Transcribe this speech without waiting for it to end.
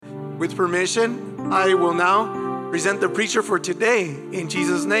with permission, I will now present the preacher for today in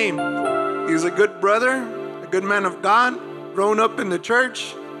Jesus' name. He's a good brother, a good man of God, grown up in the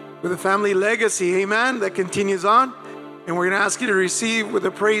church with a family legacy, amen, that continues on. And we're going to ask you to receive with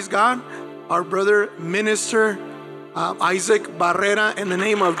a praise God, our brother, Minister Isaac Barrera, in the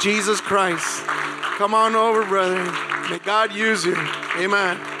name of Jesus Christ. Come on over, brother. May God use you.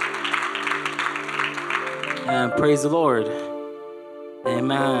 Amen. And praise the Lord.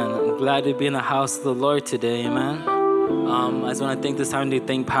 Amen. I'm glad to be in the house of the Lord today. Amen. I just want to take this time to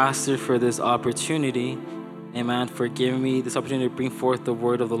thank Pastor for this opportunity. Amen. For giving me this opportunity to bring forth the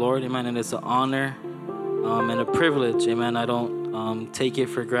word of the Lord. Amen. And it's an honor and a privilege. Amen. I don't take it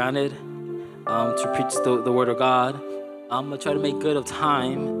for granted to preach the word of God. I'm going to try to make good of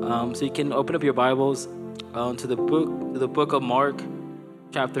time. So you can open up your Bibles to the book of Mark,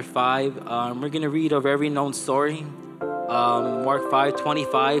 chapter 5. We're going to read over every known story. Mark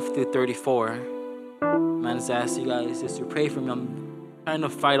 5:25 through 34. Man, I just ask you guys just to pray for me. I'm trying to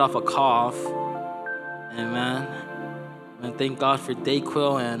fight off a cough. Amen. And thank God for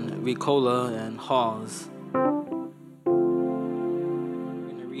Dayquil and Ricola and Halls. I'm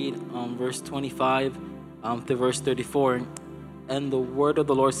going to read verse 25 to verse 34. And the word of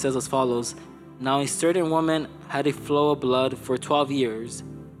the Lord says as follows. Now a certain woman had a flow of blood for 12 years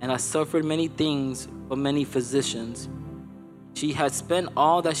and had suffered many things from many physicians. She had spent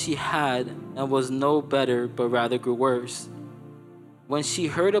all that she had and was no better, but rather grew worse. When she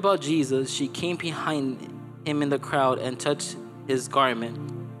heard about Jesus, she came behind him in the crowd and touched his garment.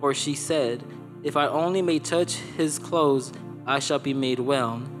 For she said, if I only may touch his clothes, I shall be made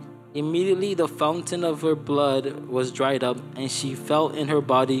well. Immediately the fountain of her blood was dried up, and she felt in her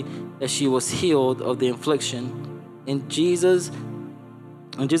body that she was healed of the affliction. And Jesus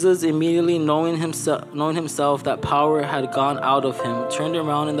immediately knowing himself that power had gone out of him, turned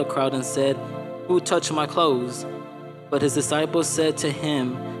around in the crowd and said, who touched my clothes? But his disciples said to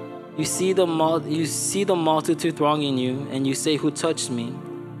him, you see the multitude thronging you, and you say, who touched me?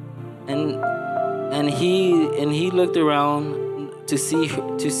 And he looked around to see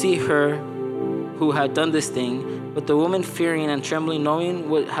her who had done this thing. But the woman, fearing and trembling, knowing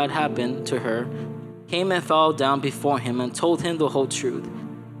what had happened to her, came and fell down before him and told him the whole truth.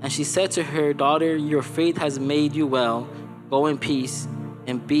 And she said to her, daughter, your faith has made you well. Go in peace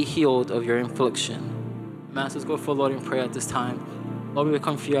and be healed of your affliction. Masters, go for the Lord in prayer at this time. Lord, we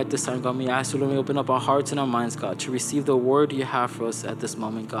come for you at this time, God. We ask you, Lord, we open up our hearts and our minds, God, to receive the word you have for us at this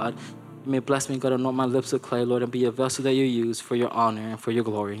moment, God. You may bless me, God, anoint my lips with clay, Lord, and be a vessel that you use for your honor and for your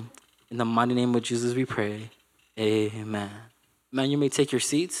glory. In the mighty name of Jesus we pray. Amen. Man, you may take your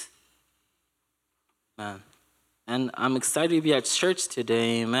seats. Man. And I'm excited to be at church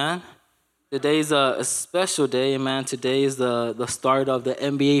today, amen. Today is a special day, amen. Today is the start of the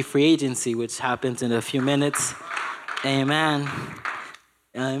NBA free agency, which happens in a few minutes. Amen.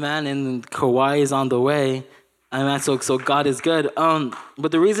 Amen. And Kawhi is on the way. Amen. So God is good.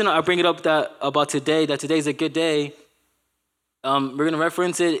 But the reason I bring it up about today, that today's a good day, we're going to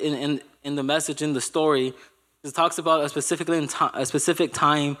reference it in the message, in the story. It talks about a specific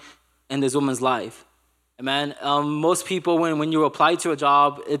time in this woman's life. Amen. Most people, when you apply to a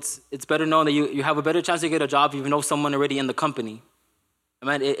job, it's better known that you have a better chance to get a job if you know someone already in the company.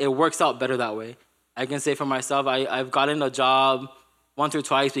 Amen. It works out better that way. I can say for myself, I've gotten a job once or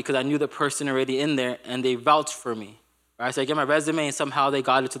twice because I knew the person already in there and they vouched for me. Right? So I get my resume and somehow they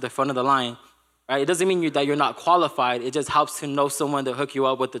got it to the front of the line. Right? It doesn't mean that you're not qualified. It just helps to know someone to hook you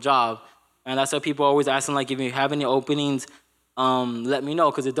up with the job. And that's why people are always asking, like, if you have any openings, let me know,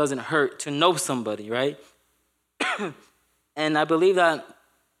 because it doesn't hurt to know somebody, right? And I believe that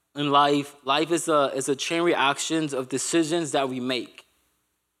in life is a chain reactions of decisions that we make.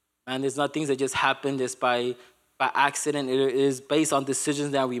 And there's not things that just happen just by accident. It is based on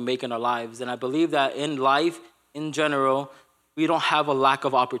decisions that we make in our lives. And I believe that in life, in general, we don't have a lack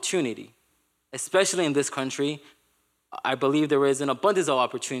of opportunity. Especially in this country, I believe there is an abundance of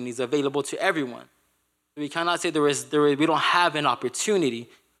opportunities available to everyone. We cannot say we don't have an opportunity.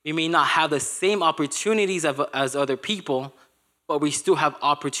 We may not have the same opportunities as other people, but we still have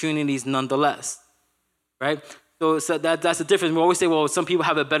opportunities nonetheless, right? So that's the difference. We always say, well, some people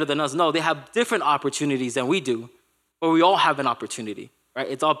have it better than us. No, they have different opportunities than we do, but we all have an opportunity, right?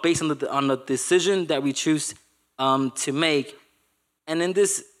 It's all based on the decision that we choose to make. And in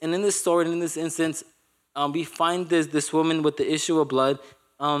this story, and in this instance, we find this woman with the issue of blood.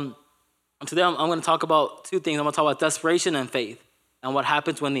 Today I'm going to talk about two things. I'm going to talk about desperation and faith and what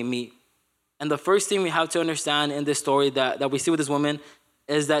happens when they meet. And the first thing we have to understand in this story that we see with this woman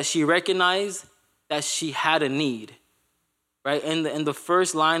is that she recognized that she had a need. right? In the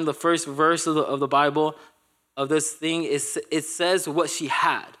first line, the first verse of the Bible, of this thing, it says what she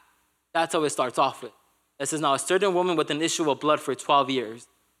had. That's how it starts off with. It says, now a certain woman with an issue of blood for 12 years.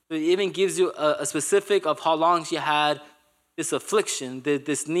 So it even gives you a specific of how long she had this affliction,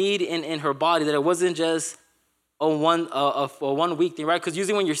 this need in her body, that it wasn't just a 1 week thing, right? Because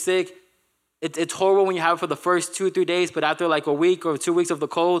usually when you're sick, it's horrible when you have it for the first 2-3 days, but after like a week or 2 weeks of the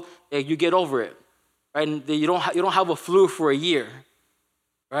cold, you get over it, right? And you don't have a flu for a year,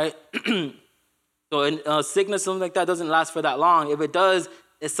 right? So in sickness, something like that doesn't last for that long. If it does,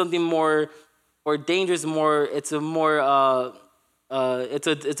 it's something more dangerous, it's a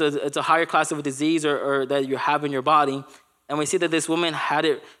higher class of a disease or that you have in your body. And we see that this woman had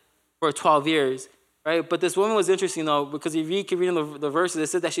it for 12 years, right? But this woman was interesting though, because if you keep reading the verses, it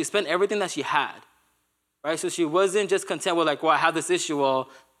says that she spent everything that she had, right? So she wasn't just content with like, well, I have this issue, well,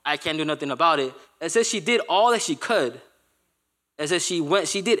 I can't do nothing about it. It says she did all that she could. It says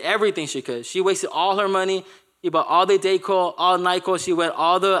she did everything she could. She wasted all her money. She bought all the Dayquil, all Nyquil. She went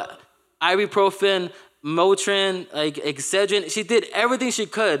all the ibuprofen, Motrin, like Excedrin. She did everything she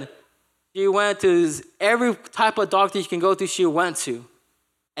could. She went to every type of doctor you can go to, she went to.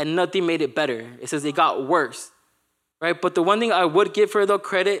 And nothing made it better. It says it got worse, right? But the one thing I would give her, though,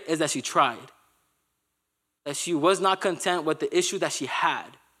 credit is that she tried. That she was not content with the issue that she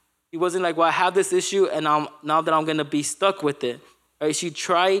had. She wasn't like, well, I have this issue, and now that I'm going to be stuck with it. Right? She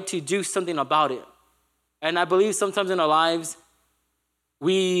tried to do something about it. And I believe sometimes in our lives,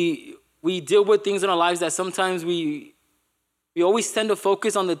 we deal with things in our lives that sometimes we always tend to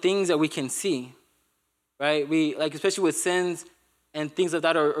focus on the things that we can see, right? We, like, especially with sins and things like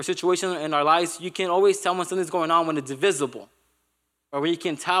that, or situations in our lives, you can always tell when something's going on when it's visible, or when you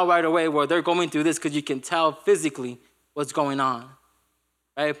can tell right away where they're going through this because you can tell physically what's going on,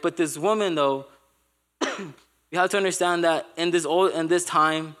 right? But this woman, though, you have to understand that in this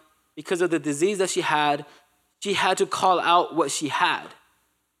time, because of the disease that she had to call out what she had,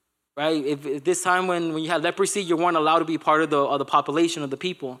 right? If this time when you had leprosy, you weren't allowed to be part of the population of the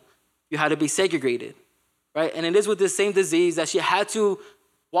people. You had to be segregated, right? And it is with this same disease that she had to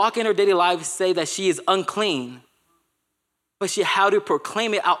walk in her daily life, say that she is unclean, but she had to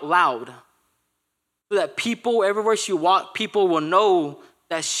proclaim it out loud so that people, everywhere she walked, people will know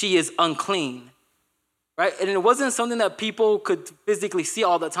that she is unclean. Right? And it wasn't something that people could physically see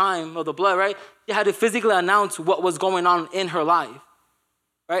all the time, or the blood, right? She had to physically announce what was going on in her life,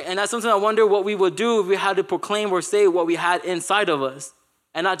 right? And that's something I wonder what we would do if we had to proclaim or say what we had inside of us.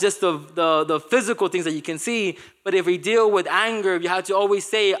 And not just the physical things that you can see, but if we deal with anger, you have to always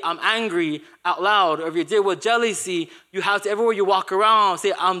say, I'm angry out loud. Or if you deal with jealousy, you have to, everywhere you walk around,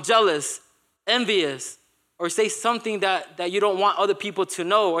 say, I'm jealous, envious, or say something that you don't want other people to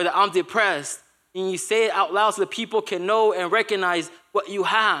know, or that I'm depressed. And you say it out loud so that people can know and recognize what you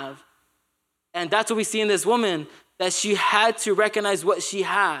have. And that's what we see in this woman, that she had to recognize what she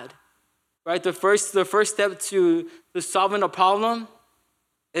had, right? The first step to solving a problem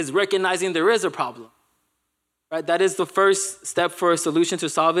is recognizing there is a problem, right? That is the first step for a solution to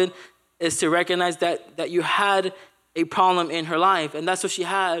solve it, is to recognize that you had a problem in her life, and that's what she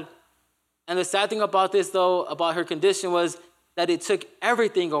had. And the sad thing about this, though, about her condition, was that it took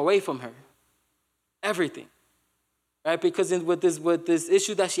everything away from her. Everything, right? Because with this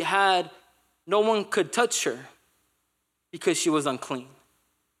issue that she had, no one could touch her because she was unclean.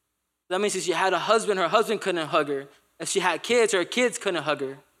 That means if she had a husband, her husband couldn't hug her. If she had kids, her kids couldn't hug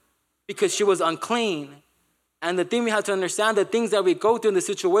her because she was unclean. And the thing we have to understand, the things that we go through, the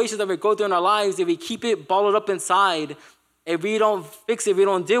situations that we go through in our lives, if we keep it bottled up inside, if we don't fix it, if we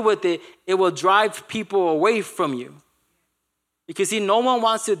don't deal with it, it will drive people away from you. Because see, no one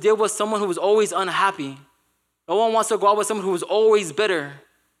wants to deal with someone who is always unhappy. No one wants to go out with someone who is always bitter,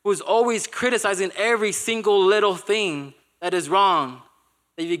 who is always criticizing every single little thing that is wrong.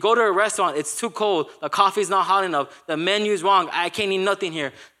 If you go to a restaurant, it's too cold, the coffee's not hot enough, the menu's wrong, I can't eat nothing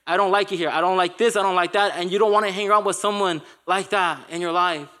here, I don't like it here, I don't like this, I don't like that, and you don't want to hang around with someone like that in your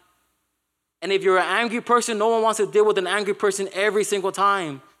life. And if you're an angry person, no one wants to deal with an angry person every single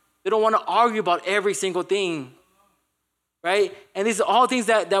time. They don't want to argue about every single thing. Right? And these are all things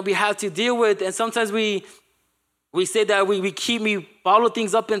that we have to deal with. And sometimes we say that we bottle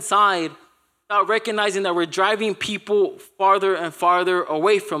things up inside without recognizing that we're driving people farther and farther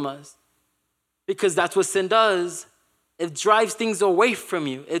away from us. Because that's what sin does. It drives things away from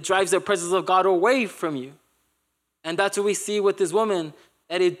you. It drives the presence of God away from you. And that's what we see with this woman,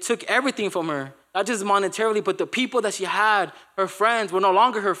 that it took everything from her. Not just monetarily, but the people that she had, her friends, were no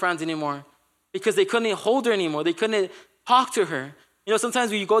longer her friends anymore. Because they couldn't hold her anymore. They couldn't talk to her. You know,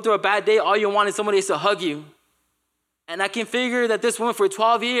 sometimes when you go through a bad day, all you want is somebody to hug you. And I can figure that this woman for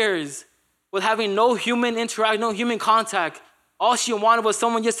 12 years, with having no human interaction, no human contact, all she wanted was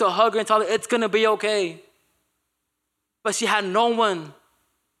someone just to hug her and tell her it's going to be okay. But she had no one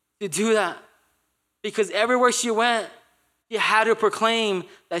to do that. Because everywhere she went, she had to proclaim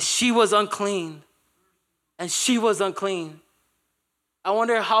that she was unclean. And she was unclean. I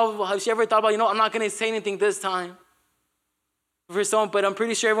wonder how she ever thought about, I'm not going to say anything this time for someone, but I'm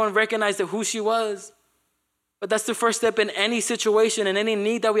pretty sure everyone recognized who she was. But that's the first step in any situation, in any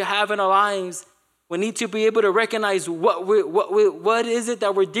need that we have in our lives. We need to be able to recognize what is it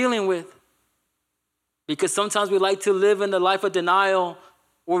that we're dealing with. Because sometimes we like to live in the life of denial,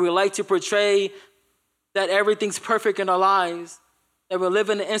 or we like to portray that everything's perfect in our lives. That we live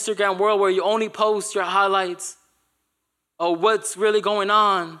in the Instagram world where you only post your highlights of what's really going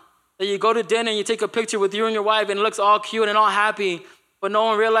on. That you go to dinner and you take a picture with you and your wife and it looks all cute and all happy, but no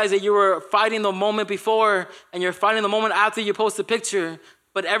one realized that you were fighting the moment before and you're fighting the moment after you post the picture.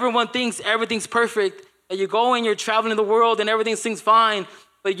 But everyone thinks everything's perfect. That you go and you're traveling the world and everything seems fine,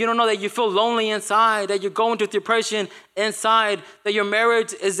 but you don't know that you feel lonely inside, that you're going through depression inside, that your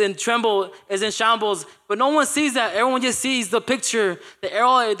marriage is in shambles. But no one sees that. Everyone just sees the picture. They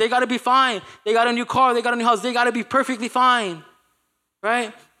got to be fine. They got a new car. They got a new house. They got to be perfectly fine,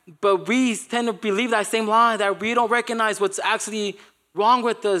 right? But we tend to believe that same lie, that we don't recognize what's actually wrong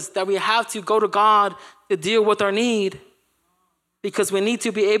with us, that we have to go to God to deal with our need. Because we need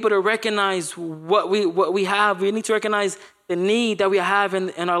to be able to recognize what we have. We need to recognize the need that we have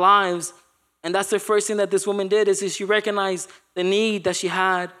in our lives. And that's the first thing that this woman did, is she recognized the need that she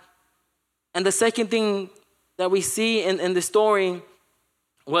had. And the second thing that we see in the story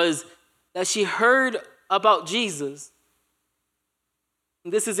was that she heard about Jesus.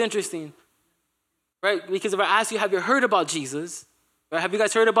 And this is interesting, right? Because if I ask you, have you heard about Jesus? Right? Have you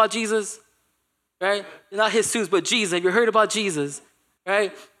guys heard about Jesus? Right? Not Jesus, but Jesus. Have you heard about Jesus?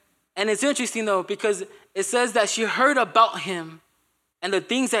 Right? And it's interesting, though, because it says that she heard about him and the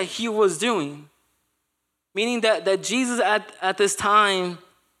things that he was doing. Meaning that Jesus at this time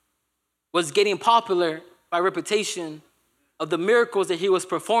was getting popular by reputation of the miracles that he was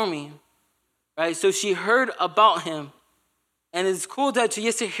performing. Right? So she heard about him. And it's cool that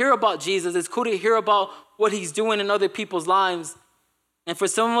just to hear about Jesus. It's cool to hear about what he's doing in other people's lives. And for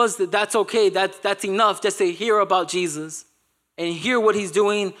some of us, that's okay. That's enough just to hear about Jesus and hear what he's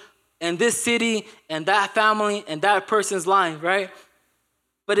doing in this city and that family and that person's life, right?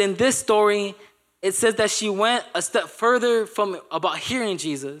 But in this story, it says that she went a step further from about hearing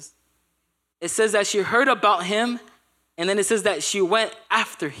Jesus. It says that she heard about him, and then it says that she went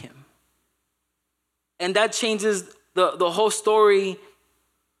after him. And that changes the whole story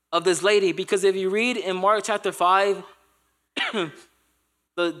of this lady, because if you read in Mark chapter 5,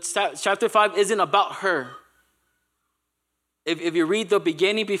 chapter 5 isn't about her. If you read the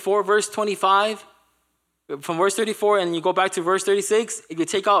beginning before verse 25, from verse 34 and you go back to verse 36, if you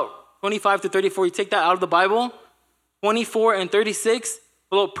take out 25 to 34, you take that out of the Bible, 24 and 36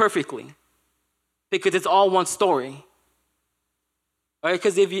 flow perfectly, because it's all one story. Right?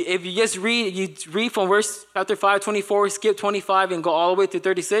 Because if you just read from verse chapter 5, 24, skip 25 and go all the way to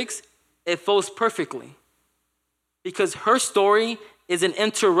 36, it flows perfectly. Because her story is an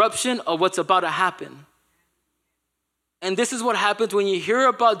interruption of what's about to happen. And this is what happens when you hear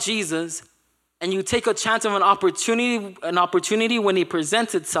about Jesus and you take a chance of an opportunity when he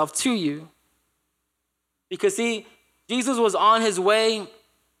presents itself to you. Because see, Jesus was on his way,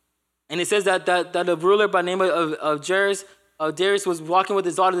 and it says that a ruler by the name of Jairus was walking with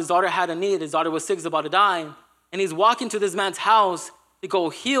his daughter. His daughter had a need. His daughter was sick, about to die. And he's walking to this man's house to go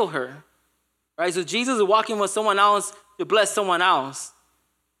heal her. Right? So Jesus is walking with someone else to bless someone else.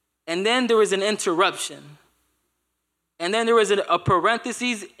 And then there was an interruption. And then there was a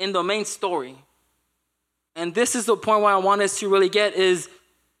parenthesis in the main story. And this is the point where I want us to really get is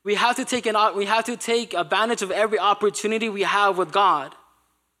we have to take advantage of every opportunity we have with God.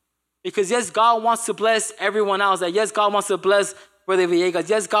 Because yes, God wants to bless everyone else. That yes, God wants to bless Brother Villegas.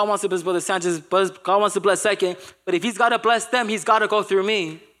 Yes, God wants to bless Brother Sanchez. God wants to bless Second. But if he's got to bless them, he's got to go through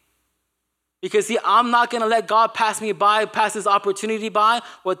me. Because see, I'm not going to let God pass this opportunity by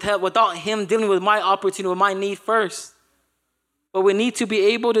without him dealing with my opportunity, with my need first. But we need to be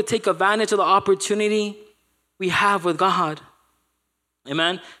able to take advantage of the opportunity we have with God.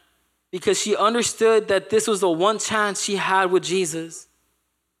 Amen? Because she understood that this was the one chance she had with Jesus.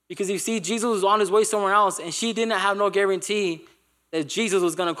 Because you see, Jesus was on his way somewhere else, and she didn't have no guarantee that Jesus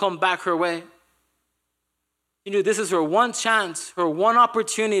was going to come back her way. She knew this is her one chance, her one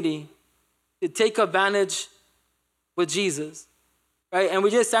opportunity to take advantage with Jesus. Right? And we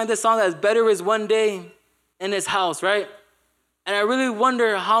just sang this song that better is one day in his house, right? And I really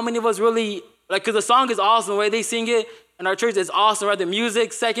wonder how many of us really, like, because the song is awesome, the way they sing it in our church is awesome, right? The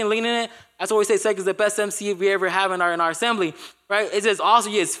music, second leading it, that's what we say, second is the best MC we ever have in our assembly, right? It's just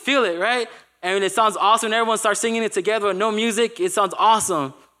awesome, you just feel it, right? And it sounds awesome, and everyone starts singing it together with no music, it sounds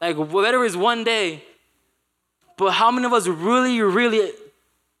awesome. Like, better is one day. But how many of us really, really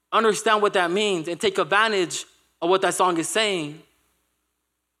understand what that means and take advantage of what that song is saying?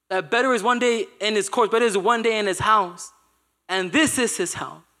 That better is one day in his courts, better is one day in his house. And this is his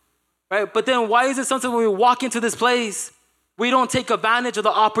house, right? But then why is it something when we walk into this place, we don't take advantage of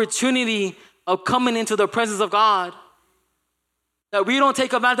the opportunity of coming into the presence of God? That we don't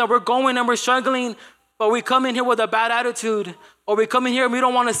take advantage that we're going and we're struggling, but we come in here with a bad attitude, or we come in here and we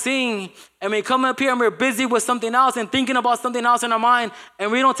don't want to sing, and we come up here and we're busy with something else and thinking about something else in our mind, and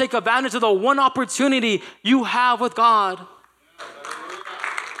we don't take advantage of the one opportunity you have with God.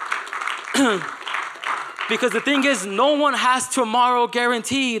 Because the thing is, no one has tomorrow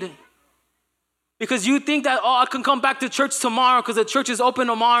guaranteed. Because you think that, I can come back to church tomorrow because the church is open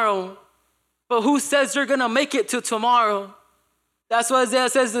tomorrow. But who says you're going to make it to tomorrow? That's why Isaiah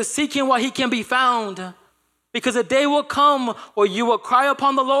says, "The seeking while he can be found." Because a day will come where you will cry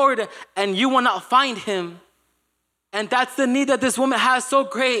upon the Lord and you will not find him. And that's the need that this woman has so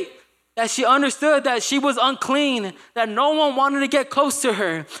great, that she understood that she was unclean, that no one wanted to get close to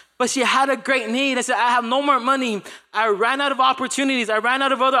her. But she had a great need. I said, I have no more money. I ran out of opportunities. I ran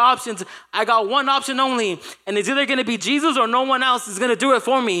out of other options. I got one option only. And it's either going to be Jesus or no one else is going to do it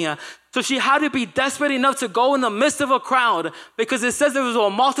for me. So she had to be desperate enough to go in the midst of a crowd, because it says there was a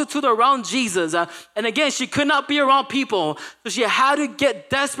multitude around Jesus. And again, she could not be around people. So she had to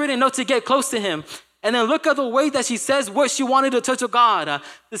get desperate enough to get close to him. And then look at the way that she says what she wanted to touch of God.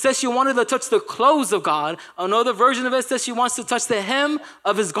 It says she wanted to touch the clothes of God. Another version of it says she wants to touch the hem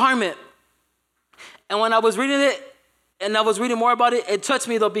of his garment. And when I was reading it, and I was reading more about it, it touched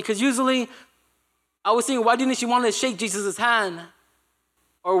me though, because usually I was thinking, why didn't she want to shake Jesus' hand?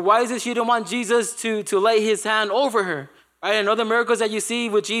 Or why is it she didn't want Jesus to lay his hand over her? Right? And other miracles that you see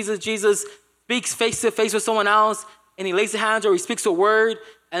with Jesus, Jesus speaks face to face with someone else, and he lays his hands, or he speaks a word,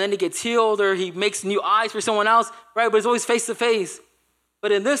 and then he gets healed, or he makes new eyes for someone else, right? But it's always face to face.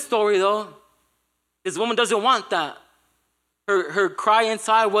 But in this story, though, this woman doesn't want that. Her cry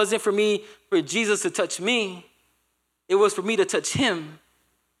inside wasn't for Jesus to touch me. It was for me to touch him.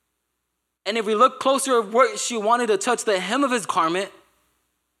 And if we look closer at what she wanted to touch, the hem of his garment,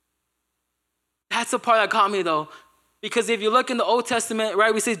 that's the part that caught me, though. Because if you look in the Old Testament,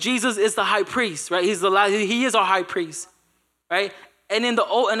 right, we say Jesus is the high priest, right? He is our high priest, right? And in the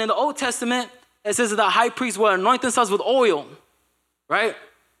Old Testament, it says that the high priest will anoint themselves with oil, right?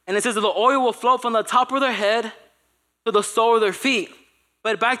 And it says that the oil will flow from the top of their head to the sole of their feet.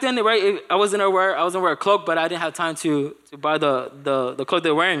 But back then, right, I wasn't wear a cloak, but I didn't have time to buy the cloak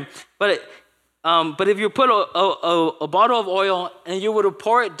they're wearing. But if you put a bottle of oil and you were to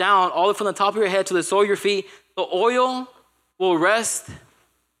pour it down all the way from the top of your head to the sole of your feet, the oil will rest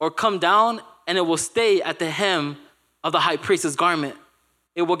or come down, and it will stay at the hem of the high priest's garment.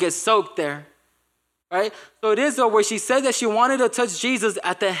 It will get soaked there, right? So it is though where she said that she wanted to touch Jesus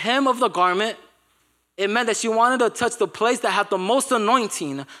at the hem of the garment. It meant that she wanted to touch the place that had the most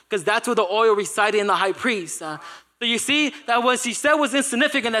anointing, because that's where the oil resided in the high priest. So you see that what she said was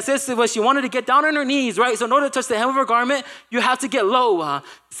insignificant. That says what she wanted to get down on her knees, right? So in order to touch the hem of her garment, you have to get low.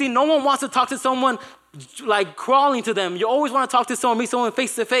 See, no one wants to talk to someone like crawling to them. You always want to talk to someone, meet someone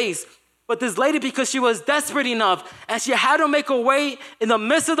face to face. But this lady, because she was desperate enough, and she had to make a way in the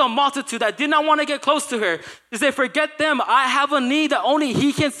midst of the multitude that did not want to get close to her, to say, forget them, I have a need that only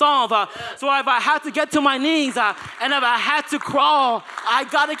he can solve. So if I had to get to my knees, and if I had to crawl, I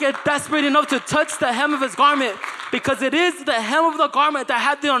got to get desperate enough to touch the hem of his garment, because it is the hem of the garment that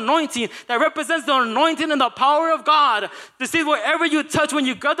had the anointing, that represents the anointing and the power of God. To see wherever you touch, when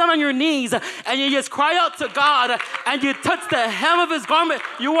you go down on your knees and you just cry out to God and you touch the hem of his garment,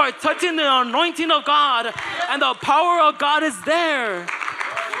 you are touching the anointing of God, and the power of God is there.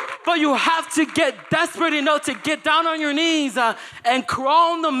 But you have to get desperate enough to get down on your knees and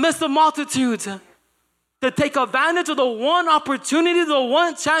crawl in the midst of multitudes to take advantage of the one opportunity, the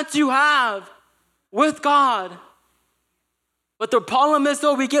one chance you have with God. But the problem is,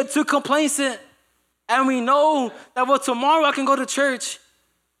 though, we get too complacent, and we know that, well, tomorrow I can go to church.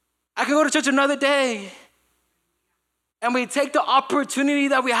 I can go to church another day. And we take the opportunity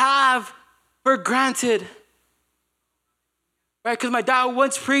that we have for granted. Right? Because my dad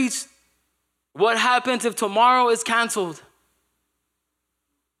once preached, what happens if tomorrow is canceled?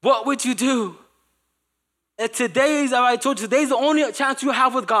 What would you do? And today's the only chance you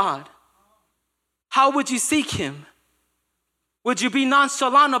have with God. how would you seek him? Would you be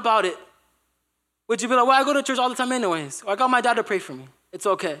nonchalant about it? Would you be like, well, I go to church all the time anyways, or I got my dad to pray for me. It's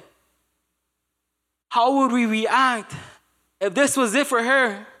okay. How would we react if this was it for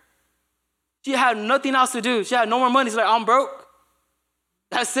her? She had nothing else to do. She had no more money. She's like, I'm broke.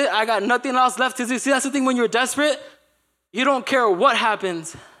 That's it. I got nothing else left to do. See, that's the thing when you're desperate. You don't care what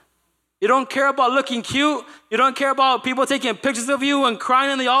happens. You don't care about looking cute. You don't care about people taking pictures of you and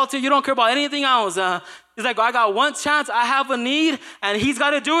crying on the altar. You don't care about anything else. He's like, I got one chance. I have a need, and he's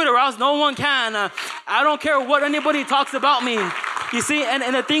got to do it, or else no one can. I don't care what anybody talks about me. You see, and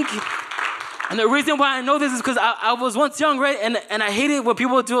I think, and the reason why I know this is because I was once young, right? And I hated when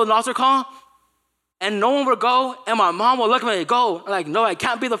people would do an altar call, and no one would go, and my mom would look at me and go. I'm like, no, I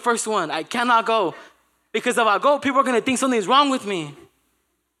can't be the first one. I cannot go. Because if I go, people are going to think something's wrong with me.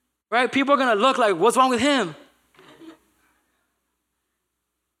 Right? People are going to look like, what's wrong with him?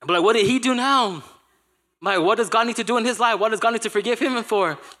 I'm like, what did he do now? I'm like, what does God need to do in his life? What does God need to forgive him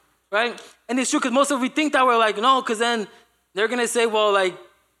for? Right? And it's true because most of us, we think that we're like, no, because then they're going to say, well,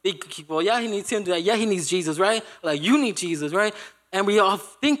 yeah, he needs him. Yeah, he needs Jesus, right? Like, you need Jesus, right? And we all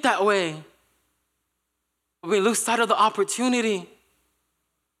think that way. We lose sight of the opportunity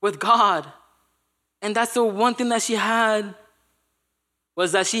with God. And that's the one thing that she had,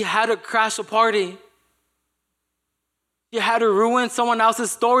 was that she had to crash a party. She had to ruin someone else's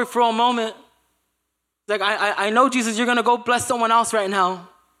story for a moment. Like, I know, Jesus, you're going to go bless someone else right now.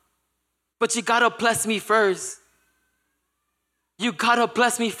 But you got to bless me first. You got to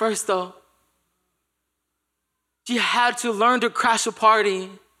bless me first, though. She had to learn to crash a party.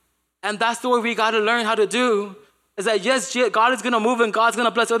 And that's the way we got to learn how to do. Is that, yes, God is going to move and God's going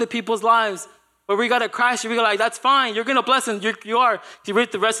to bless other people's lives. But we got to crash. We go like, that's fine. You're going to bless him. You are. If you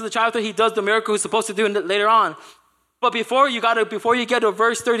read the rest of the chapter, he does the miracle he's supposed to do later on. But before you get to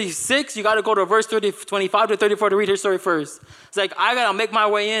verse 36, you got to go to verse 25 to 34 to read her story first. It's like, I got to make my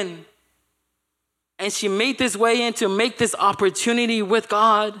way in. And she made this way in to make this opportunity with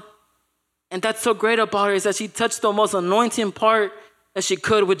God. And that's so great about her, is that she touched the most anointing part that she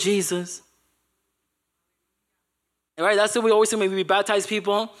could with Jesus. Right? That's what we always say when we baptize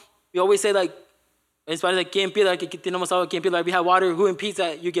people. We always say, like, en Spanish, like, ¿quién pide? Que tenemos agua, ¿quién pide? Like, we have water, who impedes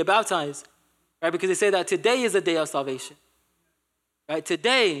that you get baptized? Right? Because they say that today is the day of salvation. Right?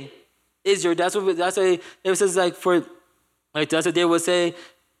 Today is that's what it says, like, that's what they would say,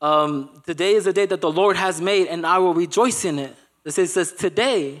 today is the day that the Lord has made, and I will rejoice in it. It says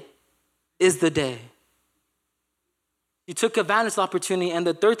today is the day. She took advantage of the opportunity, and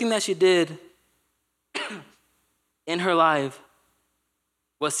the third thing that she did in her life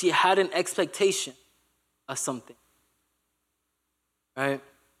was she had an expectation of something, right?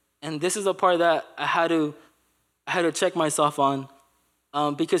 And this is a part that I had to check myself on,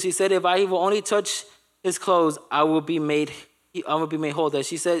 because she said, if I will only touch his clothes, I will be made whole. That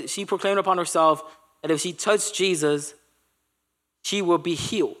she said, she proclaimed upon herself that if she touched Jesus, she will be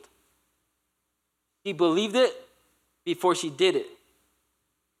healed. She believed it before she did it.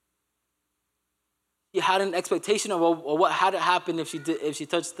 She had an expectation of what had to happen if she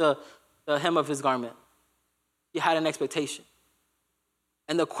touched the hem of his garment. She had an expectation.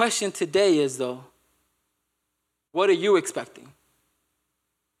 And the question today is, though, what are you expecting?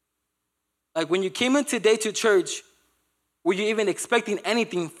 Like, when you came in today to church, were you even expecting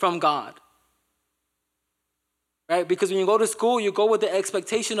anything from God? Right? Because when you go to school, you go with the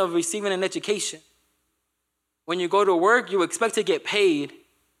expectation of receiving an education. When you go to work, you expect to get paid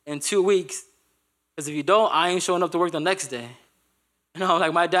in 2 weeks. Because if you don't, I ain't showing up to work the next day. You know,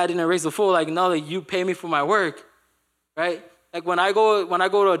 like, my dad didn't raise a fool. Like, no, like, you pay me for my work, right? Like, when I go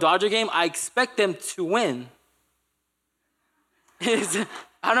to a Dodger game, I expect them to win.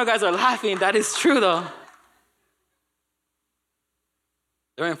 I know guys are laughing. That is true, though.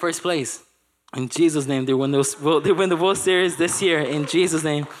 They're in first place. In Jesus' name, they win the World Series this year. In Jesus'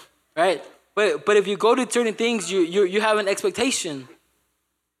 name, right? But if you go to certain things, you have an expectation,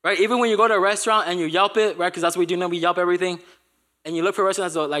 right? Even when you go to a restaurant and you Yelp it, right? Because that's what we do now. We Yelp everything. And you look for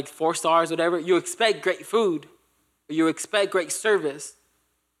restaurants that are like 4 stars, whatever. You expect great food. You expect great service.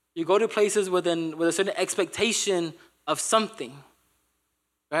 You go to places with a certain expectation of something,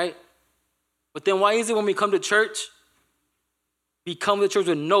 right? But then why is it when we come to church, we come to church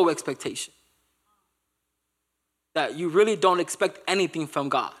with no expectation? That you really don't expect anything from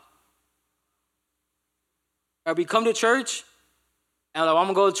God. Right? We come to church, and like, I'm going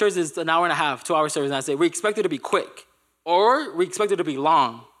to go to church, it's an hour and a half, 2-hour service, and I say, we expect it to be quick, or we expect it to be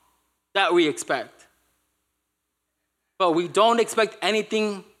long. That we expect. But we don't expect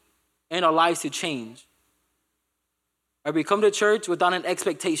anything in our lives to change. Right? We come to church without an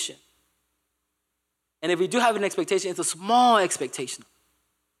expectation. And if we do have an expectation, it's a small expectation.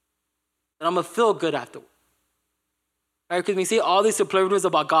 That I'm going to feel good afterward. Right? Because we see all these superlatives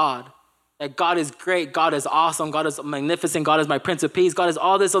about God. That God is great, God is awesome, God is magnificent, God is my Prince of Peace, God is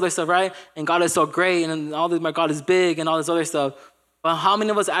all this other stuff, right? And God is so great, and all this, my God is big, and all this other stuff. But how many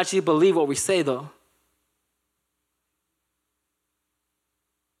of us actually believe what we say, though?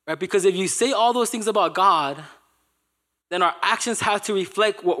 Right? Because if you say all those things about God, then our actions have to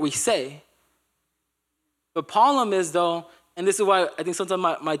reflect what we say. The problem is, though, and this is why I think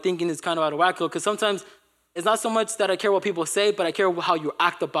sometimes my thinking is kind of out of whack, because sometimes it's not so much that I care what people say, but I care how you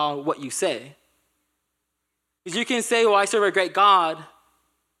act about what you say. Because you can say, well, I serve a great God,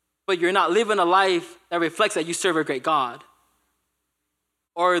 but you're not living a life that reflects that you serve a great God.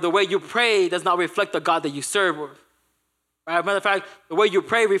 Or the way you pray does not reflect the God that you serve. Right? Matter of fact, the way you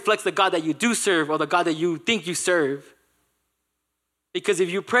pray reflects the God that you do serve or the God that you think you serve. Because if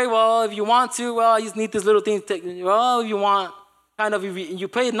you pray, well, if you want to, well, you just need this little thing. Well, if you want, kind of, you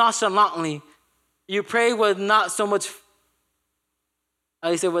pray nonchalantly. You pray with not so much,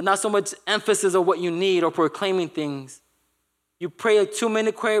 with not so much emphasis on what you need or proclaiming things. You pray a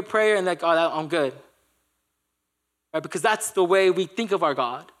 2-minute prayer and like, oh, I'm good. Right? Because that's the way we think of our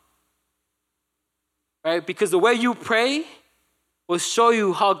God. Right? Because the way you pray will show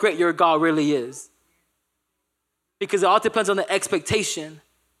you how great your God really is. Because it all depends on the expectation.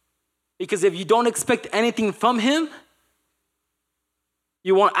 Because if you don't expect anything from him,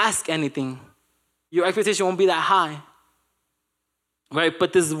 you won't ask anything. Your expectation won't be that high. Right?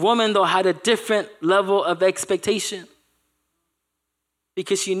 But this woman, though, had a different level of expectation.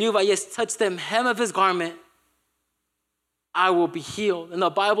 Because she knew if I just touch the hem of his garment, I will be healed. And the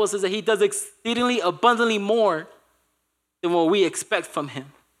Bible says that he does exceedingly abundantly more than what we expect from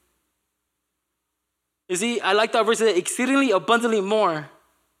him. You see, I like that verse, exceedingly abundantly more,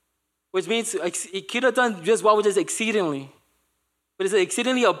 which means he could have done just what was just exceedingly. But it's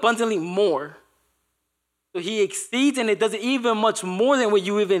exceedingly abundantly more. So he exceeds, and it does even much more than what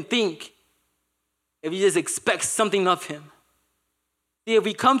you even think if you just expect something of him. See, if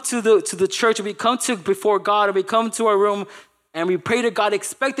we come to the church, if we come to before God, if we come to our room and we pray to God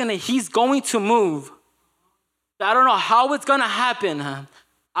expecting that he's going to move, I don't know how it's going to happen.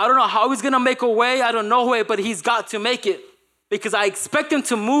 I don't know how he's going to make a way. I don't know way, but he's got to make it because I expect him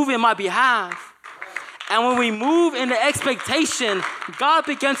to move in my behalf. And when we move in the expectation, God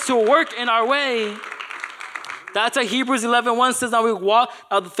begins to work in our way. That's why Hebrews 11:1 says, now we walk,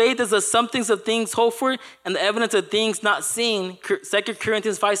 now the faith is the substance of things hoped for and the evidence of things not seen. 2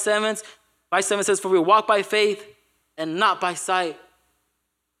 Corinthians 5:7 says, for we walk by faith and not by sight.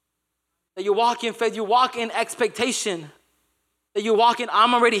 That you walk in faith, you walk in expectation. That you walk in,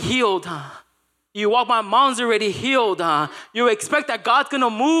 I'm already healed. You walk, my mom's already healed. You expect that God's going to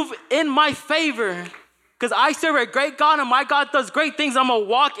move in my favor. Because I serve a great God and my God does great things. I'm going to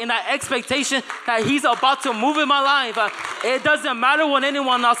walk in that expectation that he's about to move in my life. It doesn't matter what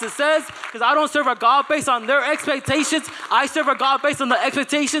anyone else says because I don't serve a God based on their expectations. I serve a God based on the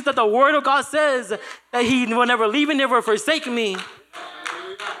expectations that the word of God says that he will never leave and never forsake me.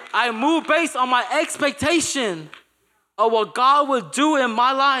 I move based on my expectation of what God will do in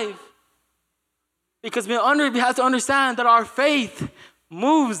my life. Because we have to understand that our faith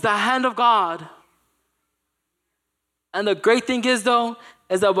moves the hand of God. And the great thing is, though,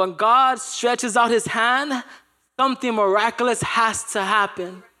 is that when God stretches out his hand, something miraculous has to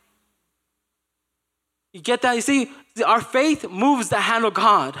happen. You get that? You see, our faith moves the hand of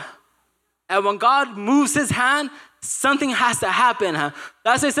God. And when God moves his hand, something has to happen.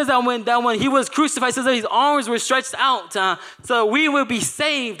 That's why it says that when he was crucified, it says that his arms were stretched out so that we will be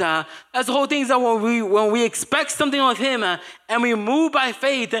saved. That's the whole thing is that when we expect something of him and we move by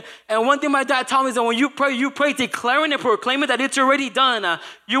faith. And one thing my dad taught me is that when you pray declaring and proclaiming that it's already done.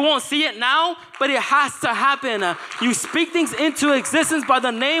 You won't see it now, but it has to happen. You speak things into existence by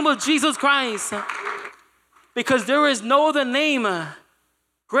the name of Jesus Christ. Because there is no other name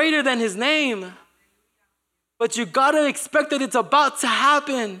greater than his name. But you gotta expect that it's about to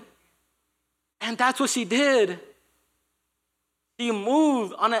happen. And that's what she did. She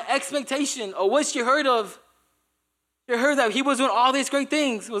moved on an expectation of what she heard of. She heard that he was doing all these great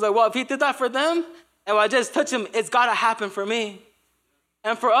things. It was like, well, if he did that for them, and I just touch him, it's gotta happen for me.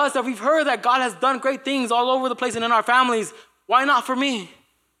 And for us, that we've heard that God has done great things all over the place and in our families, why not for me?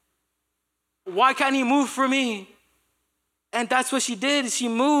 Why can't he move for me? And that's what she did. She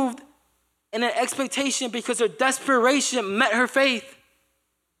moved in an expectation because her desperation met her faith.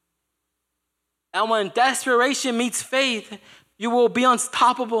 And when desperation meets faith, you will be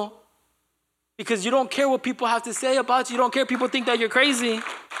unstoppable. Because you don't care what people have to say about you. You don't care if people think that you're crazy.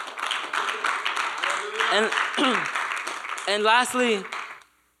 And and lastly,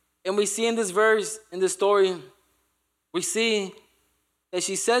 and we see in this verse, in this story, we see that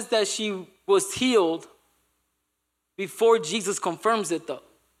she says that she was healed before Jesus confirms it though.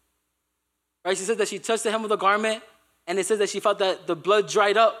 Right? She says that she touched the hem of the garment, and it says that she felt that the blood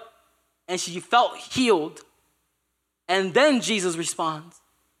dried up and she felt healed. And then Jesus responds.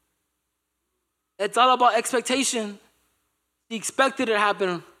 It's all about expectation. She expected it to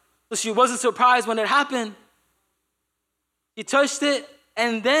happen, so she wasn't surprised when it happened. She touched it,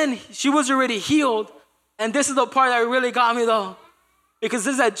 and then she was already healed. And this is the part that really got me though, because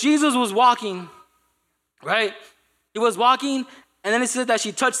this is that Jesus was walking, right? He was walking, and then it said that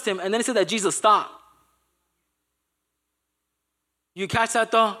she touched him, and then it said that Jesus stopped. You catch that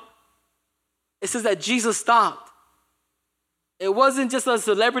though? It says that Jesus stopped. It wasn't just a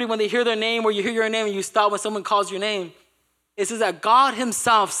celebrity when they hear their name or you hear your name and you stop when someone calls your name. It says that God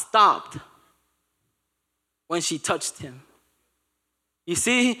himself stopped when she touched him. You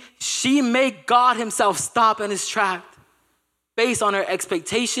see, she made God himself stop in his track based on her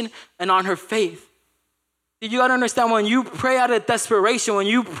expectation and on her faith. You got to understand, when you pray out of desperation, when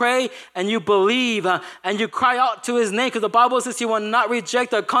you pray and you believe and you cry out to his name, because the Bible says he will not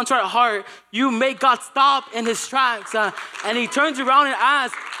reject a contrite heart, you make God stop in his tracks. And he turns around and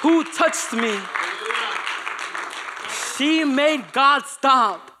asks, who touched me? She made God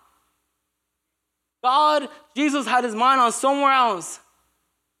stop. Jesus had his mind on somewhere else.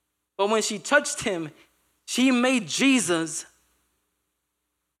 But when she touched him, she made Jesus,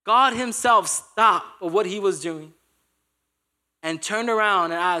 God himself, stop of what he was doing and turned around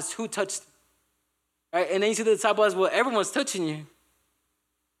and asked, who touched me? Right? And then you see the disciple ask, well, everyone's touching you.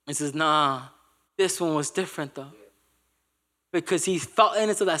 He says, nah, this one was different though. Because he felt in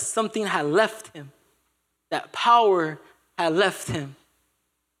it so that something had left him. That power had left him.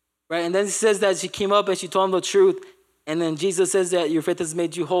 Right? And then he says that she came up and she told him the truth. And then Jesus says that your faith has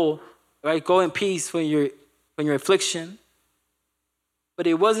made you whole. Right? Go in peace from your affliction. But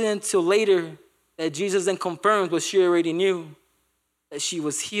it wasn't until later that Jesus then confirmed what she already knew, that she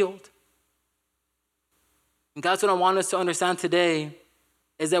was healed. And that's what I want us to understand today,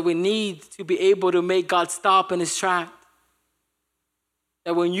 is that we need to be able to make God stop in his track.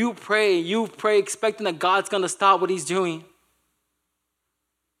 That when you pray expecting that God's going to stop what he's doing.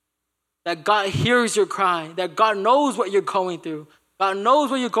 That God hears your cry, that God knows what you're going through. God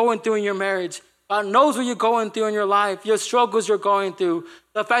knows what you're going through in your marriage. God knows what you're going through in your life, your struggles you're going through.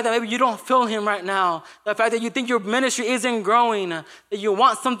 The fact that maybe you don't feel him right now. The fact that you think your ministry isn't growing, that you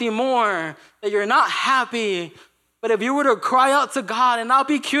want something more, that you're not happy. But if you were to cry out to God and not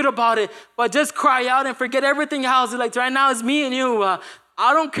be cute about it, but just cry out and forget everything else, like right now it's me and you.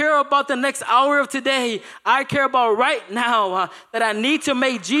 I don't care about the next hour of today. I care about right now, that I need to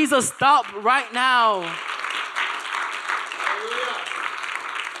make Jesus stop right now.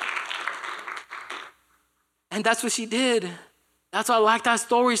 And that's what she did. That's why I like that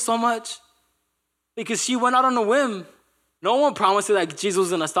story so much. Because she went out on a whim. No one promised her that Jesus was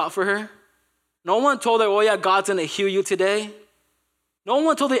going to stop for her. No one told her, oh yeah, God's going to heal you today. No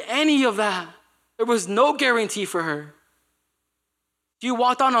one told her any of that. There was no guarantee for her. She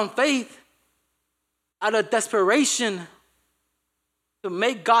walked on faith out of desperation to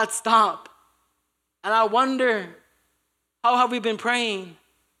make God stop. And I wonder, how have we been praying?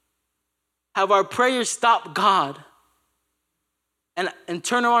 Have our prayers stopped God? And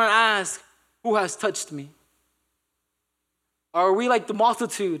turn around and ask, who has touched me? Or are we like the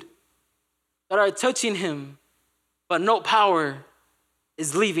multitude that are touching him, but no power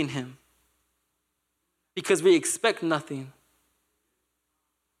is leaving him because we expect nothing?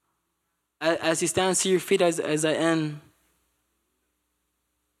 As you stand to your feet as I end.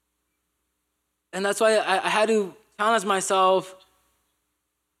 And that's why I had to challenge myself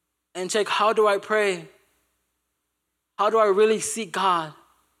and check, how do I pray? How do I really seek God?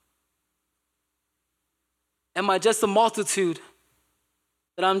 Am I just a multitude?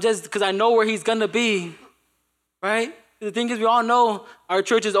 That I'm just, because I know where he's going to be, right? The thing is, we all know our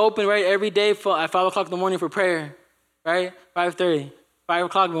church is open, right, every day at 5 o'clock in the morning for prayer, right? 5:30. 5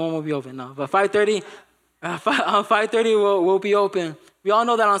 o'clock, we won't be open, no. But 5:30, 5:30 we'll be open. We all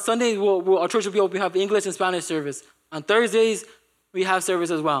know that on Sundays, our church will be open. We have English and Spanish service. On Thursdays, we have service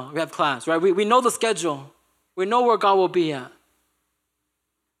as well. We have class, right? We know the schedule. We know where God will be at,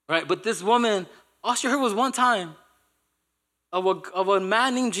 right? But this woman, all she heard was one time of a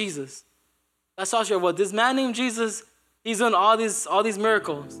man named Jesus. That's all she heard. Well, this man named Jesus, he's doing all these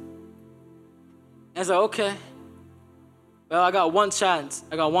miracles. And it's like, okay, well, I got one chance.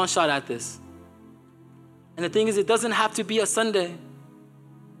 I got one shot at this. And the thing is, it doesn't have to be a Sunday.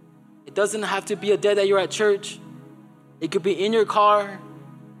 It doesn't have to be a day that you're at church. It could be in your car.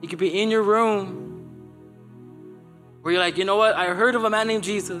 It could be in your room. Where you're like, you know what? I heard of a man named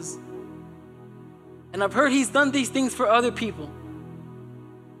Jesus. And I've heard he's done these things for other people.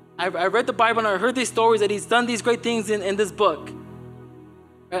 I read the Bible and I heard these stories that he's done these great things in this book.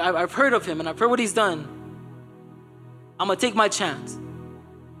 I've heard of him and I've heard what he's done. I'm going to take my chance.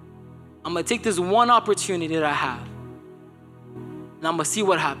 I'm going to take this one opportunity that I have. And I'm going to see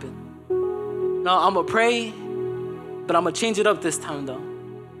what happens. Now, I'm going to pray, but I'm going to change it up this time, though.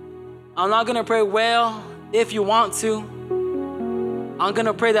 I'm not going to pray, well, if you want to. I'm going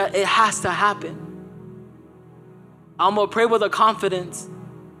to pray that it has to happen. I'm going to pray with a confidence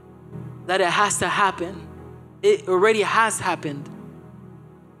that it has to happen. It already has happened.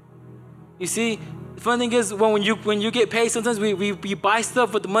 You see, the funny thing is when you get paid, sometimes we buy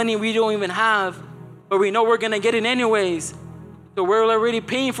stuff with the money we don't even have, but we know we're going to get it anyways. So we're already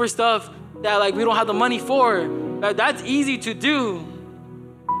paying for stuff that like we don't have the money for. That's easy to do.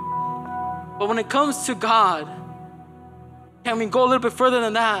 But when it comes to God, can we go a little bit further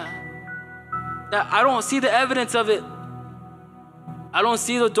than that? That I don't see the evidence of it. I don't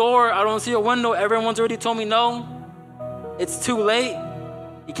see the door. I don't see a window. Everyone's already told me no. It's too late.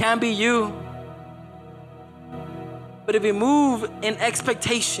 It can't be you. But if you move in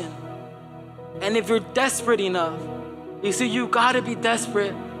expectation, and if you're desperate enough, you see, you gotta be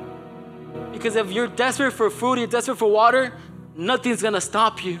desperate. Because if you're desperate for food, you're desperate for water, nothing's gonna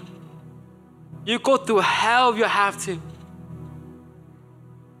stop you. You go through hell if you have to.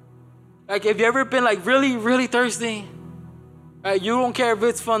 Like, if you ever been like really, really thirsty, right? You don't care if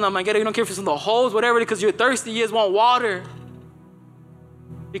it's from you don't care if it's from the holes, whatever, because you're thirsty, you just want water.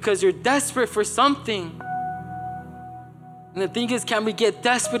 Because you're desperate for something. And the thing is, can we get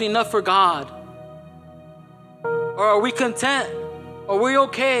desperate enough for God? Or are we content? Are we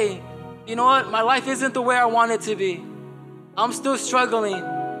okay? You know what? My life isn't the way I want it to be. I'm still struggling.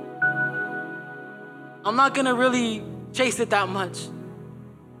 I'm not gonna really chase it that much.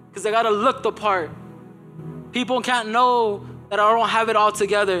 Because I gotta look the part. People can't know that I don't have it all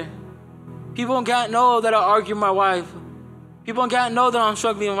together. People can't know that I argue with my wife. People can't know that I'm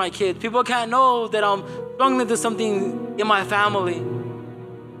struggling with my kids. People can't know that I'm struggling to something in my family.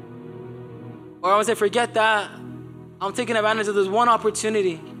 Or I would say, forget that. I'm taking advantage of this one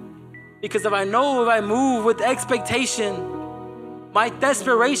opportunity. Because if I move with expectation, my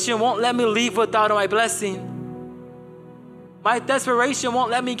desperation won't let me leave without my blessing. My desperation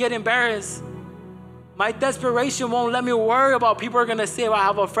won't let me get embarrassed. My desperation won't let me worry about people are going to say if I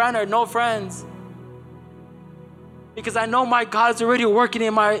have a friend or no friends. Because I know my God is already working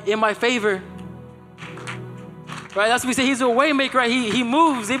in my favor. Right? That's what we say. He's a way maker, right? He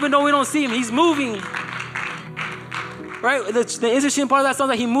moves. Even though we don't see him, he's moving. Right? The interesting part of that song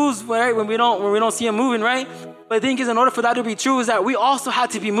is that he moves, right? When we don't see him moving, right? But the thing is, in order for that to be true, is that we also have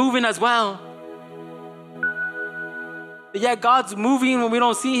to be moving as well. But yeah, God's moving when we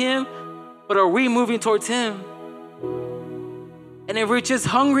don't see him, but are we moving towards him? And if we're just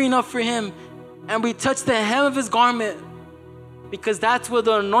hungry enough for him, and we touch the hem of his garment, because that's where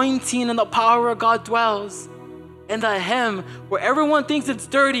the anointing and the power of God dwells. In the hem, where everyone thinks it's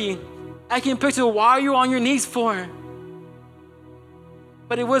dirty, I can picture, why are you on your knees for?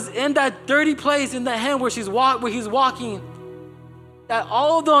 But it was in that dirty place, in the hem where he's walking, that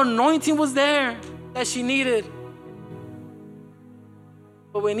all the anointing was there that she needed.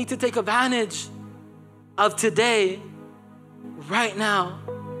 But we need to take advantage of today, right now.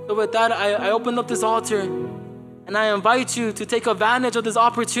 So with that, I open up this altar and I invite you to take advantage of this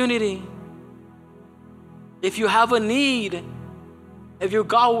opportunity. If you have a need, if you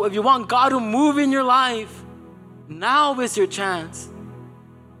want God to move in your life, now is your chance.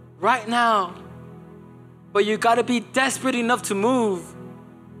 Right now. But you got to be desperate enough to move.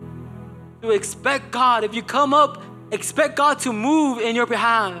 To expect God. If you come up, expect God to move in your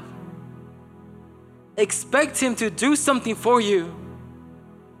behalf. Expect him to do something for you.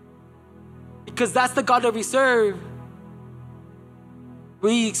 Because that's the God that we serve.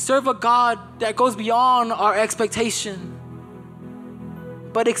 We serve a God that goes beyond our expectation.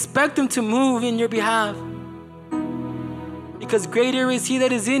 But expect him to move in your behalf. Because greater is he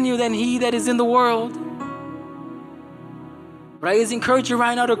that is in you than he that is in the world. But I just encourage you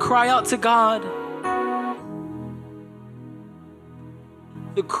right now to cry out to God.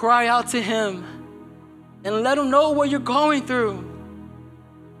 To cry out to him. And let him know what you're going through.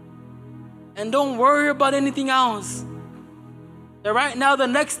 And don't worry about anything else. That right now, the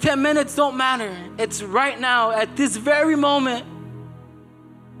next 10 minutes don't matter. It's right now, at this very moment.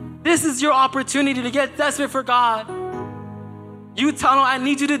 This is your opportunity to get desperate for God. You tell him, I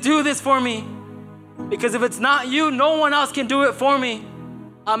need you to do this for me. Because if it's not you, no one else can do it for me.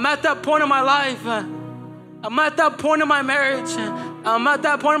 I'm at that point in my life. I'm at that point in my marriage. I'm at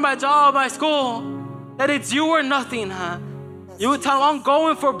that point in my job, my school, that it's you or nothing. You would tell him, I'm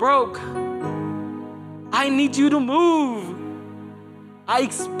going for broke. I need you to move. I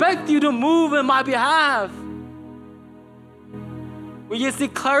expect you to move in my behalf. We just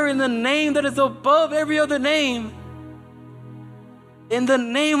declare in the name that is above every other name, in the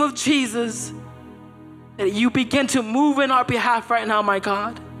name of Jesus, that you begin to move in our behalf right now, my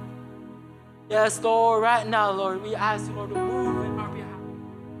God. Yes, Lord, right now, Lord, we ask you, Lord, to move in our behalf.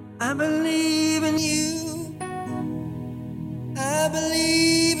 I believe in you. I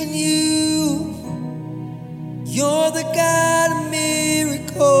believe in you. You're the God of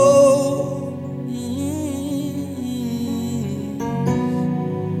miracles.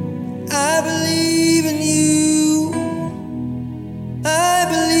 I believe in you. I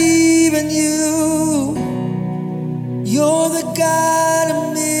believe in you. You're the God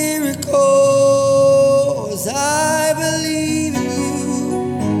of miracles. I believe in you.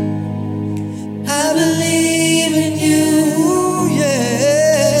 I believe in you.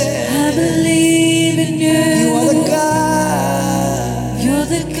 Yeah. I believe in you. You are the God. You're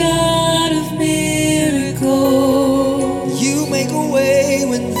the God of miracles. You make a way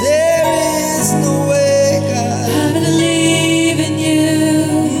when there is no way, God. I believe in you.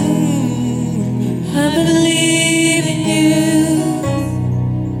 I believe in you.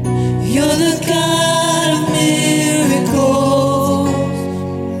 You're the God of miracles.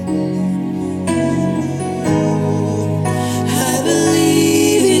 I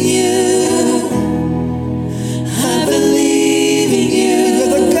believe in you. I believe in you.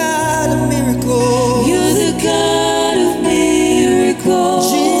 You're the God of miracles. You're the God of miracles.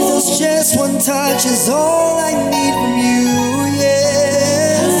 Jesus, just one touch is all I need from you.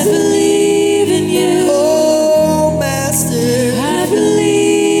 Yes. I believe in you. Oh, Master. I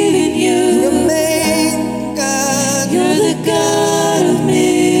believe in you. Remain, God. You're the God of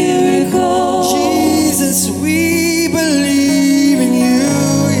miracles. Jesus, we believe in you.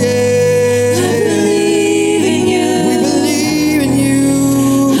 Yeah. I believe in you. We believe in you.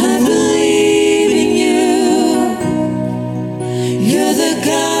 I believe in you. You're the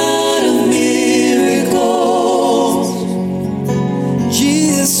God of miracles.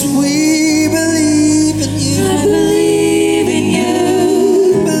 Jesus, we believe in you. I believe in you.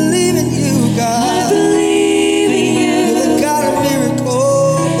 Believe in you, God. I believe in you. You're the God of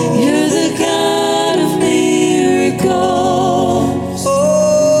miracles. You're the God of miracles. Oh,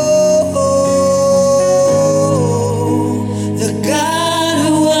 the God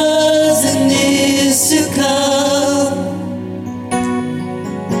who was and is to come.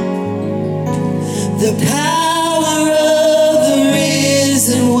 The power of the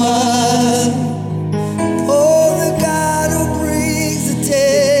risen one. Oh, the God who brings the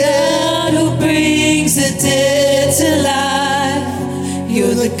dead. God who brings the dead to life.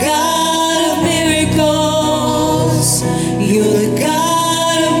 You're the God of miracles. You're the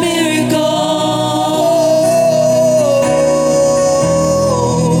God of miracles.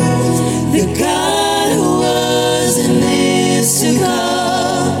 The God who was and is to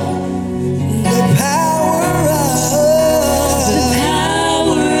come. The power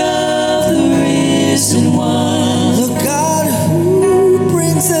of the risen one. The God who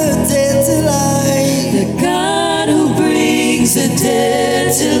brings the dead to life. The God who brings the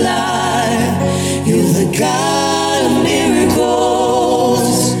dead to life. You're the God of miracles.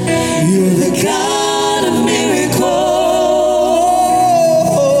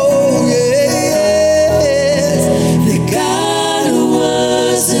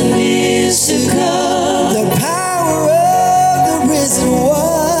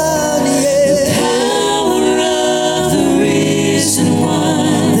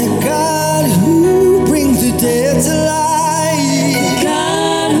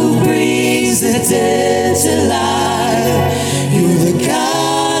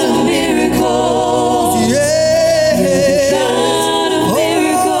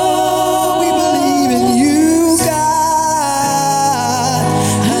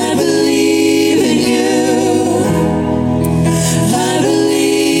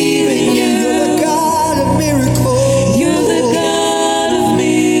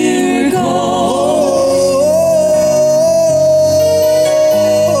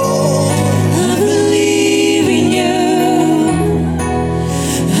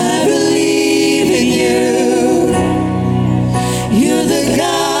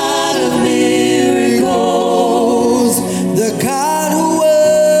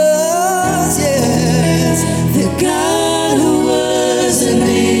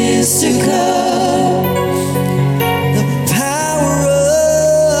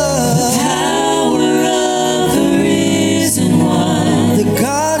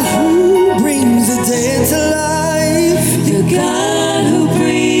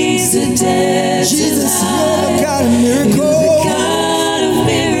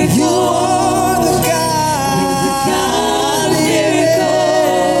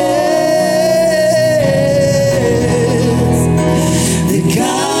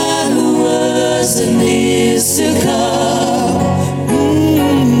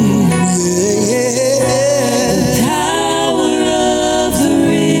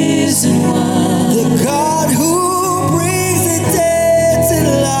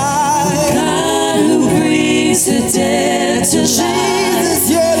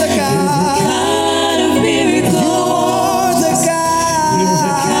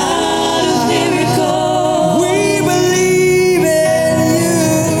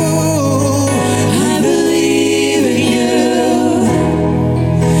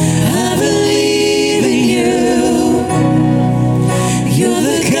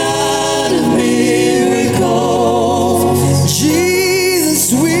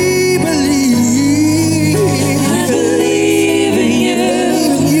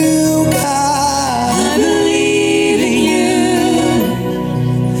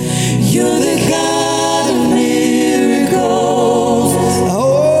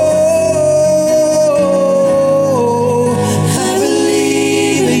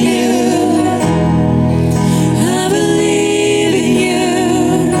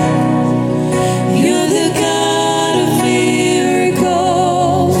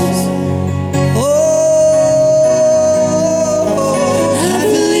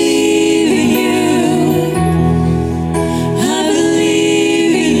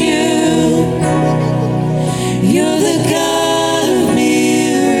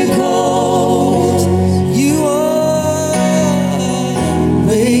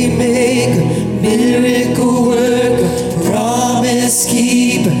 Waymaker, miracle worker, promise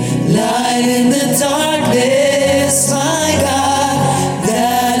keeper, light in the darkness, my God,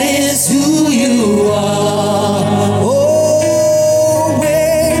 that is who you are. Oh,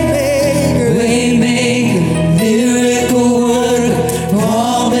 waymaker, waymaker, miracle worker,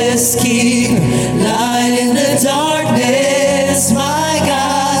 promise keeper, light in the darkness, my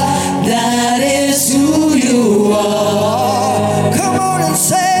God, that is who you are. Come on and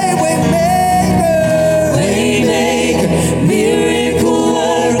say waymaker, waymaker, miracle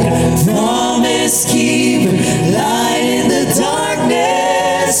worker, promise keeper, light in the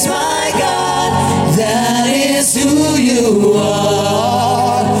darkness, my God, that is who you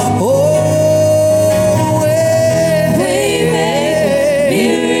are. Oh, waymaker,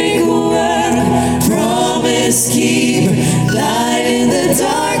 miracle worker, promise keeper, light in the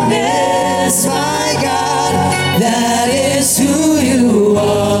darkness, my God, that is who you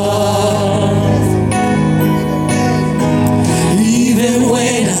are. Even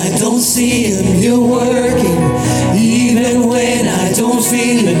when I don't see him, you're working. Even when I don't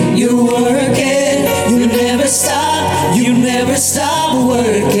feel it, you're working. You never stop, you never stop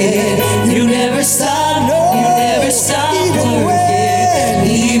working. You never stop, you never stop working.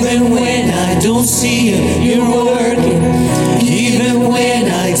 Even when I don't see it, you're working. Even when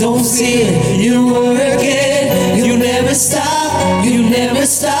I don't feel it, you're working. You never stop, you never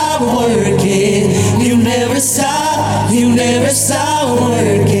stop working. You never stop, you never stop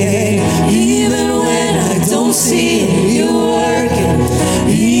working. Even when I don't see it, you're working.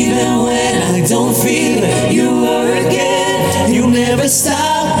 Even when I don't feel it, you're working. You never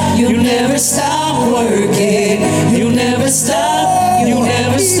stop, you never stop working. You never stop, you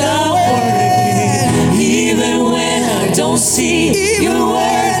never stop working. Even when I don't see it, you're working.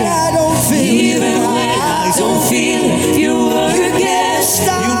 Even when I don't feel it, you're working.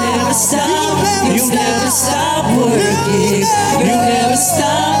 You never stop, you never stop working. You never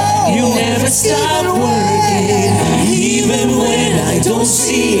stop, you never stop working. Even when I don't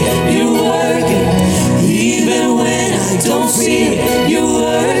see it, you're working. Even when I don't feel it, you're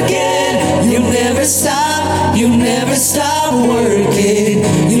working. You never stop, you never stop working.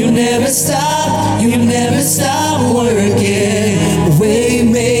 You never stop, you never stop working.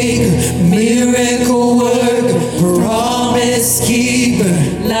 Waymaker, miracle worker, promise keeper,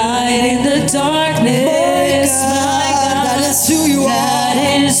 light in the darkness, my God, that is who you are.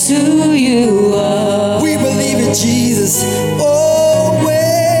 That is who you are. We believe in Jesus. Oh,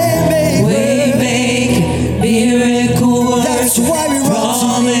 waymaker, waymaker, miracle worker, that's why we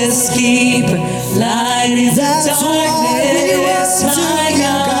promise keeper, light in the darkness, my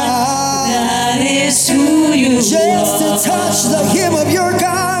God, that is who you are. Just to touch the hem of your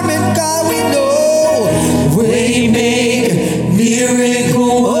garment, God, we know. Waymaker,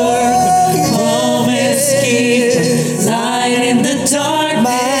 miracle worker, promise keeper, light in the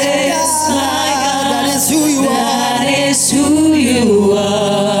darkness, my God, that is who you are. That is who you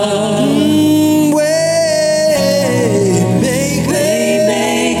are.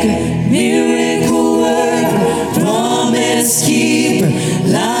 Waymaker, miracle worker, promise keeper,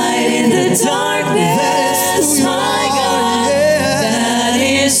 light in the darkness, my God, that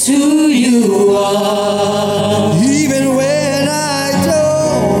is who you are. Even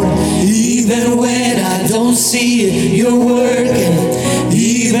when I don't see it, you're working.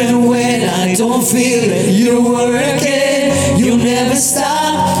 Even when I don't feel it, you're working. You never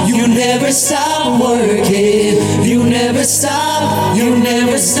stop, you never stop working. You never stop, you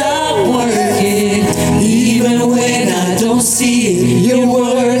never stop working. Even when I don't see it, you're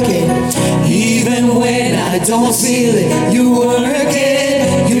working. Even when I don't feel it, you're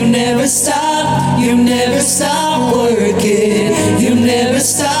working. You never stop, you never stop working. You never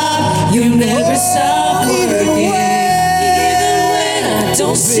stop, you never stop working. Even when I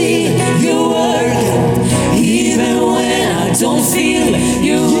don't see it, you're working. Even when I don't feel it,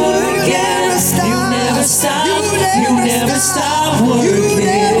 you're working. You never stop, you never stop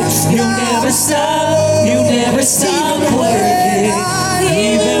working. You never stop, you never stop working.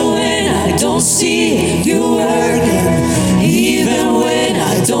 Even when I don't see it, you're working. Even when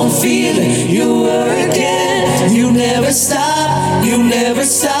I don't feel it, you're working. You never stop, you never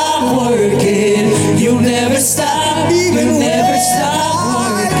stop working. You never stop, you never stop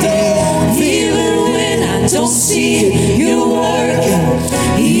working. Even when I don't see it, you're working.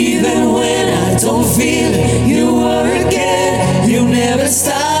 Even when I don't feel it, you're working. You never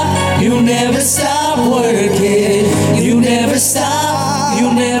stop, you never stop working. You never stop,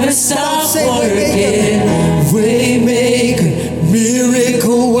 you never stop working. Waymaker,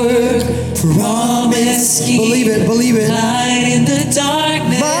 miracle worker, promise keeper, believe it, light in the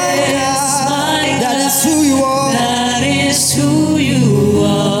darkness. My God.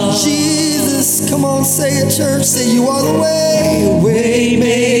 church, say you are the way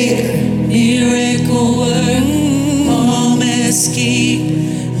maker, Miracle work, promise keep,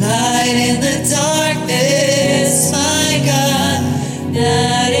 light in the darkness, my God,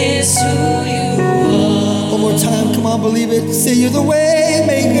 that is who you are. One more time, come on, believe it. Say you're the way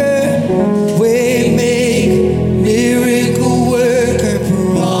maker, miracle worker,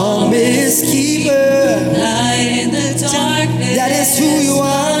 promise keeper. Light in the darkness, That is who you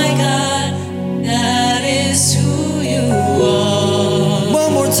are. my God, that is who you are.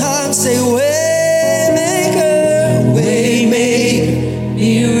 One more time, say way maker,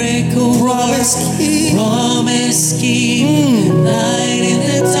 Miracle promise work, keep. promise keep, light in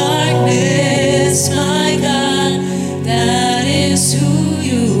the darkness, my God, that is who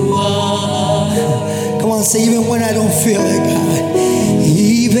you are. Come on, say even when I don't feel it, God.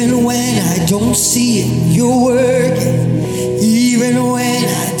 Even when I don't see it, you're working. Even when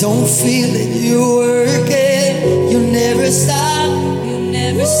I don't feel it, you're working. You never stop. You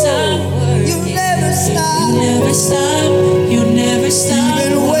never stop working. You never stop. You never stop. You never stop.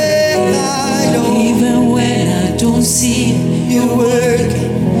 Even when I don't, Even when I don't see it, you're working.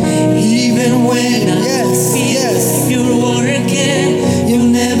 even when I Yes, don't feel yes. it, you're working. You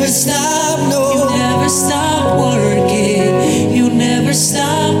never stop, You no. never stop working. You never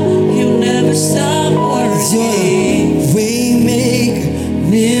stop. You never stop working. Way maker,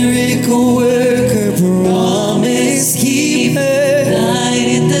 miracle worker, promise keeper. Light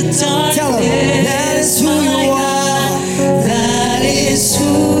in the darkness. Tell 'em, that is who you my are. God, that is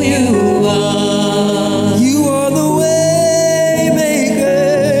who you are. You are the way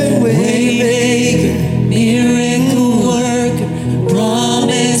maker, Miracle worker,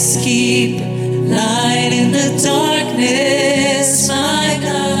 promise keep, light in the darkness, my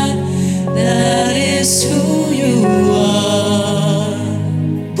God, that is who you are.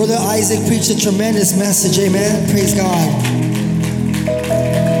 Brother Isaac preached a tremendous message, amen. Praise God.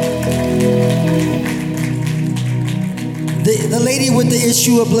 The lady with the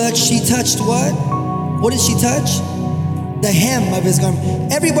issue of blood, she touched what? What did she touch? The hem of his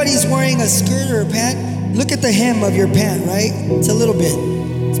garment. Everybody's wearing a skirt or a pant. Look at the hem of your pant, right? It's a little bit.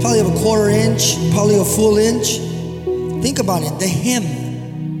 It's probably of a 1/4 inch, probably a full inch. Think about it, the hem.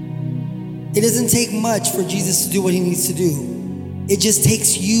 It doesn't take much for Jesus to do what he needs to do. It just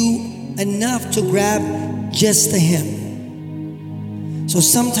takes you enough to grab just the hem. So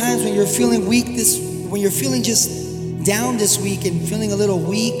sometimes when you're feeling weak, when you're feeling just down this week and feeling a little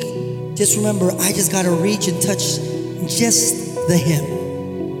weak, just remember, I just got to reach and touch just the hem.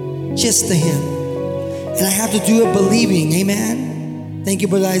 Just the hem. And I have to do it believing, amen? Thank you,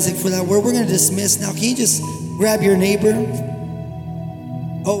 Brother Isaac, for that word. We're going to dismiss now. Can you just grab your neighbor?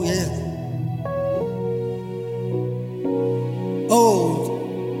 Oh, yeah. Oh,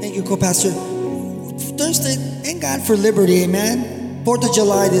 thank you, co-pastor. Thursday, thank God for liberty, amen? 4th of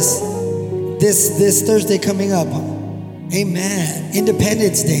July, this Thursday coming up. Amen.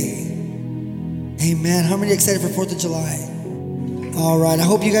 Independence Day. Amen. How many excited for 4th of July? All right. I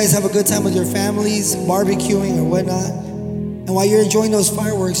hope you guys have a good time with your families, barbecuing or whatnot. And while you're enjoying those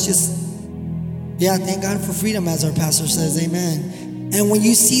fireworks, thank God for freedom, as our pastor says. Amen. And when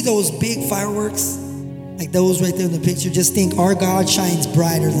you see those big fireworks, like those right there in the picture, just think our God shines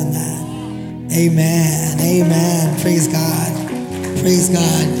brighter than that. Amen. Amen. Praise God. Praise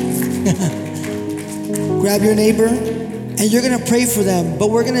God. Grab your neighbor and you're going to pray for them. But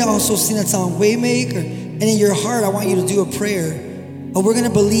we're going to also sing that song, Waymaker. And in your heart, I want you to do a prayer. But we're going to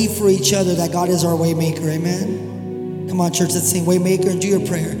believe for each other that God is our Waymaker. Amen. Come on, church, let's sing Waymaker and do your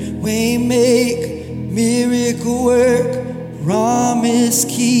prayer. Waymaker, miracle work, promise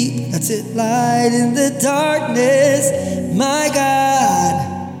keep. That's it. Light in the darkness, my God.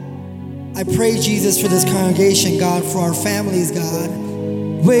 I pray, Jesus, for this congregation, God, for our families, God.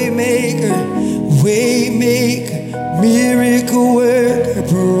 Waymaker, miracle worker,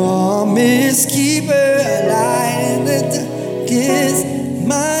 promise keeper, light in the darkness,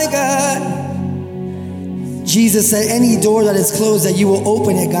 my God. Jesus said, any door that is closed, that you will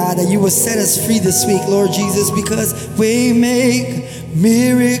open it, God, that you will set us free this week, Lord Jesus, because Waymaker,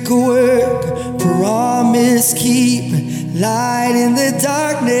 miracle worker, promise keep, light in the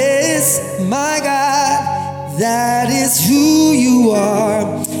darkness, my God, that is who you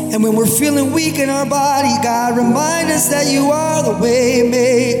are. And when we're feeling weak in our body, God, remind us that you are the way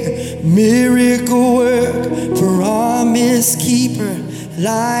maker, miracle worker, promise keeper,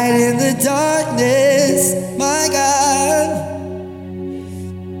 light in the darkness, my God.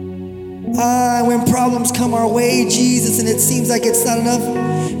 When problems come our way, Jesus, and it seems like it's not enough,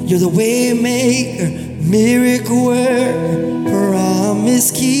 you're the way maker, miracle worker,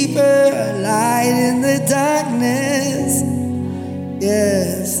 promise keeper, light in the darkness.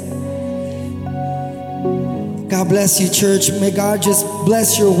 Yes. God bless you, church. May God just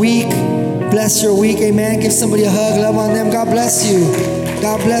bless your week. Bless your week. Amen. Give somebody a hug. Love on them. God bless you.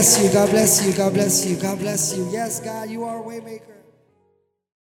 God bless you. God bless you. God bless you. God bless you. Yes, God, you are a way maker.